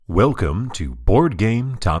Welcome to Board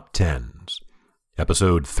Game Top Tens,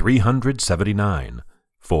 episode 379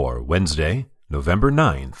 for Wednesday, November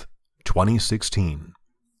 9th, 2016.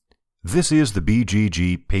 This is the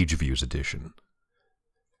BGG Page Views edition.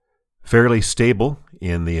 Fairly stable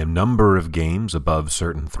in the number of games above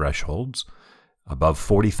certain thresholds. Above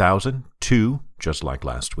 40,000, 2, just like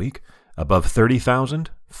last week. Above 30,000,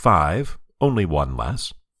 5, only 1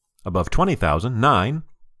 less. Above 20,000, 9,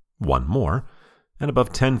 1 more. And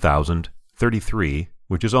above 10,000, 33,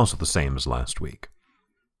 which is also the same as last week.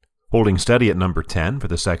 Holding steady at number 10 for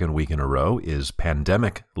the second week in a row is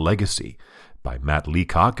Pandemic Legacy by Matt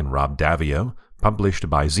Leacock and Rob Daviau,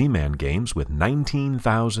 published by Z-Man Games with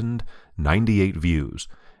 19,098 views,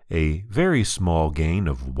 a very small gain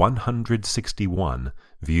of 161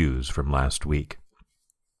 views from last week.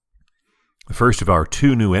 The first of our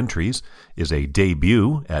 2 new entries is a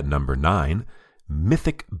debut at number 9,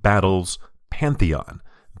 Mythic Battles Pantheon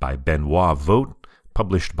by Benoit Vogt,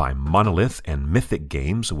 published by Monolith and Mythic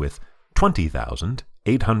Games with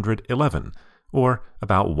 20,811, or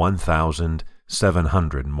about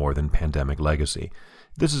 1,700 more than Pandemic Legacy.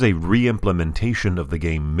 This is a re-implementation of the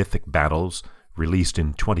game Mythic Battles, released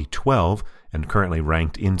in 2012 and currently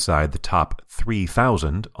ranked inside the top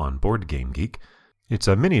 3,000 on BoardGameGeek. It's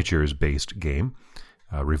a miniatures-based game,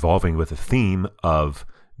 revolving with a theme of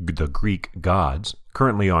the Greek gods.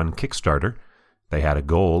 Currently on Kickstarter, they had a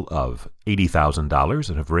goal of $80,000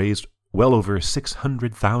 and have raised well over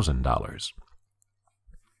 $600,000.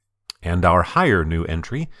 And our higher new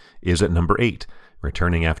entry is at number 8.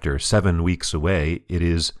 Returning after 7 weeks away, it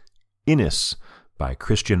is Innis by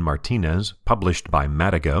Christian Martinez, published by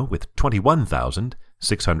Matago with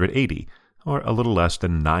 21,680, or a little less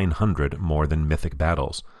than 900 more than Mythic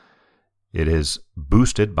Battles. It is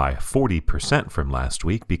boosted by 40% from last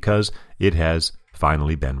week because it has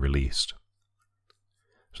finally been released.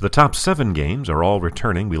 So the top 7 games are all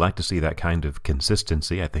returning. We like to see that kind of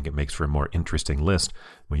consistency. I think it makes for a more interesting list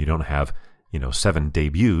when you don't have, 7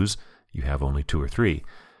 debuts. You have only 2 or 3.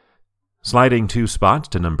 Sliding 2 spots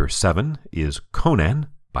to number 7 is Conan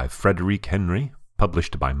by Frederick Henry,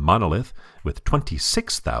 published by Monolith with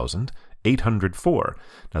 26,804.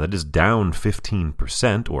 Now that is down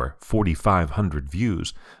 15% or 4,500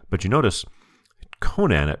 views, but you notice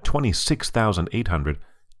Conan at 26,800,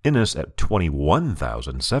 Innis at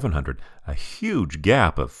 21,700, a huge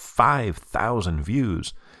gap of 5,000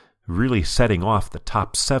 views, really setting off the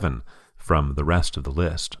top 7 from the rest of the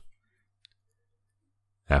list.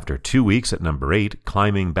 After 2 weeks at number 8,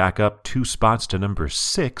 climbing back up 2 spots to number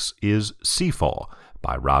 6 is Seafall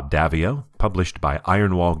by Rob Daviau, published by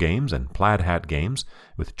Ironwall Games and Plaid Hat Games,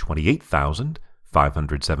 with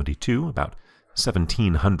 28,572, about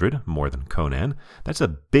 1,700 more than Conan. That's a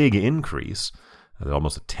big increase.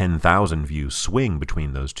 Almost a 10,000 view swing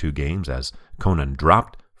between those 2 games as Conan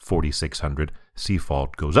dropped 4,600,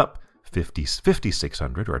 Seafall goes up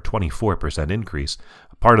 5,600, or a 24% increase.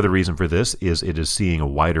 Part of the reason for this is it is seeing a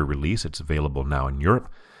wider release. It's available now in Europe.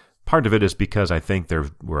 Part of it is because I think there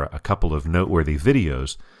were a couple of noteworthy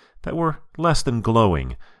videos that were less than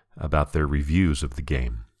glowing about their reviews of the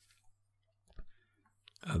game.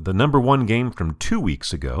 The number 1 game from 2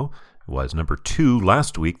 weeks ago was number 2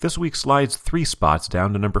 last week. This week slides 3 spots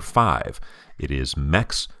down to number 5. It is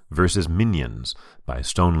Mechs vs. Minions by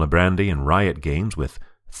Stone Librandi and Riot Games with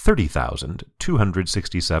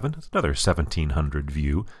 30,267. It's another 1,700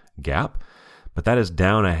 view gap, but that is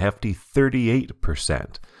down a hefty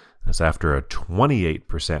 38%. That's after a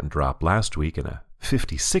 28% drop last week and a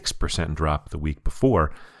 56% drop the week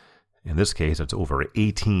before. In this case, it's over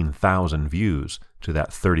 18,000 views to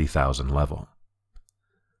that 30,000 level.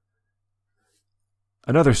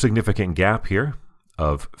 Another significant gap here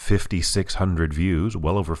of 5,600 views,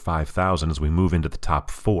 well over 5,000 as we move into the top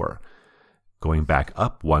 4. Going back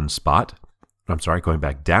down 1 spot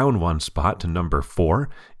to number 4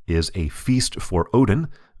 is A Feast for Odin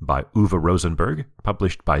by Uwe Rosenberg,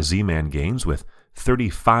 published by Z-Man Games with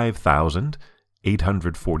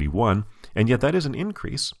 35,841, and yet that is an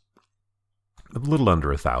increase of a little under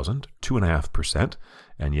 1,000, 2.5%,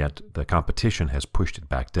 and yet the competition has pushed it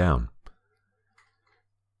back down.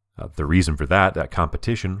 The reason for that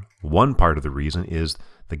competition, one part of the reason is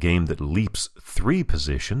the game that leaps 3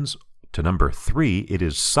 positions to number 3. It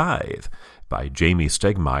is Scythe by Jamie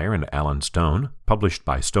Stegmaier and Alan Stone, published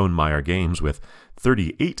by Stonemaier Games with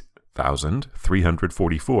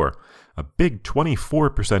 38,344, a big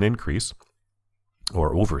 24% increase,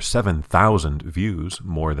 or over 7,000 views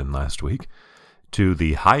more than last week, to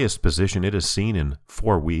the highest position it has seen in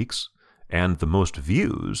 4 weeks, and the most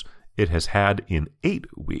views it has had in 8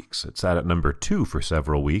 weeks. It sat at number 2 for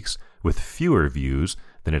several weeks, with fewer views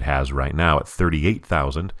than it has right now at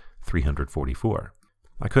 38,344.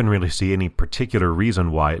 I couldn't really see any particular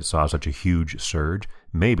reason why it saw such a huge surge.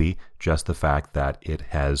 Maybe just the fact that it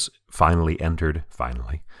has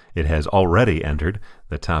it has already entered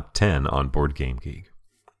the top 10 on BoardGameGeek.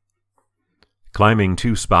 Climbing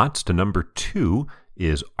 2 spots to number 2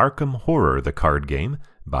 is Arkham Horror, the card game,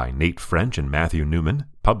 by Nate French and Matthew Newman,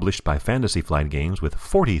 published by Fantasy Flight Games with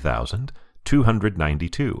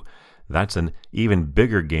 40,292. That's an even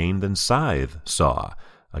bigger gain than Scythe saw,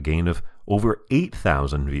 a gain of over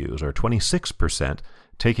 8,000 views, or 26%,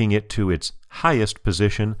 taking it to its highest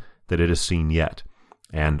position that it has seen yet,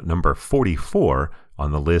 and number 44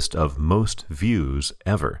 on the list of most views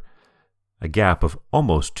ever, a gap of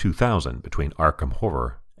almost 2,000 between Arkham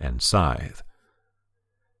Horror and Scythe.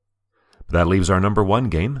 But that leaves our number 1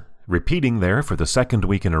 game, repeating there for the 2nd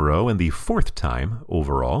week in a row and the 4th time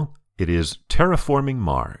overall. It is Terraforming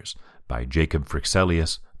Mars by Jacob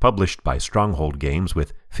Frixelius, published by Stronghold Games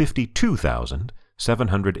with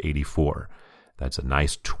 52,784. That's a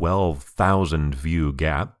nice 12,000 view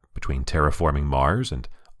gap between Terraforming Mars and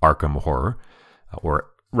Arkham Horror, or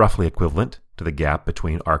roughly equivalent to the gap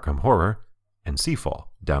between Arkham Horror and Seafall,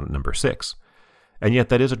 down at number 6. And yet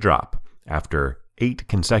that is a drop. After 8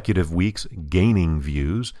 consecutive weeks gaining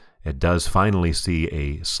views, it does finally see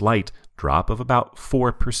a slight drop of about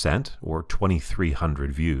 4%, or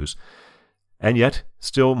 2,300 views. And yet,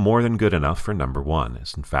 still more than good enough for number 1.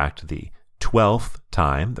 It's in fact the 12th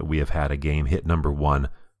time that we have had a game hit number 1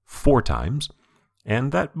 4 times,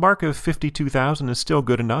 and that mark of 52,000 is still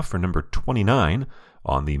good enough for number 29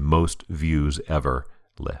 on the most views ever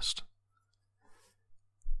list.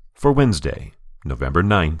 For Wednesday, November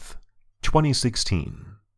 9th, 2016.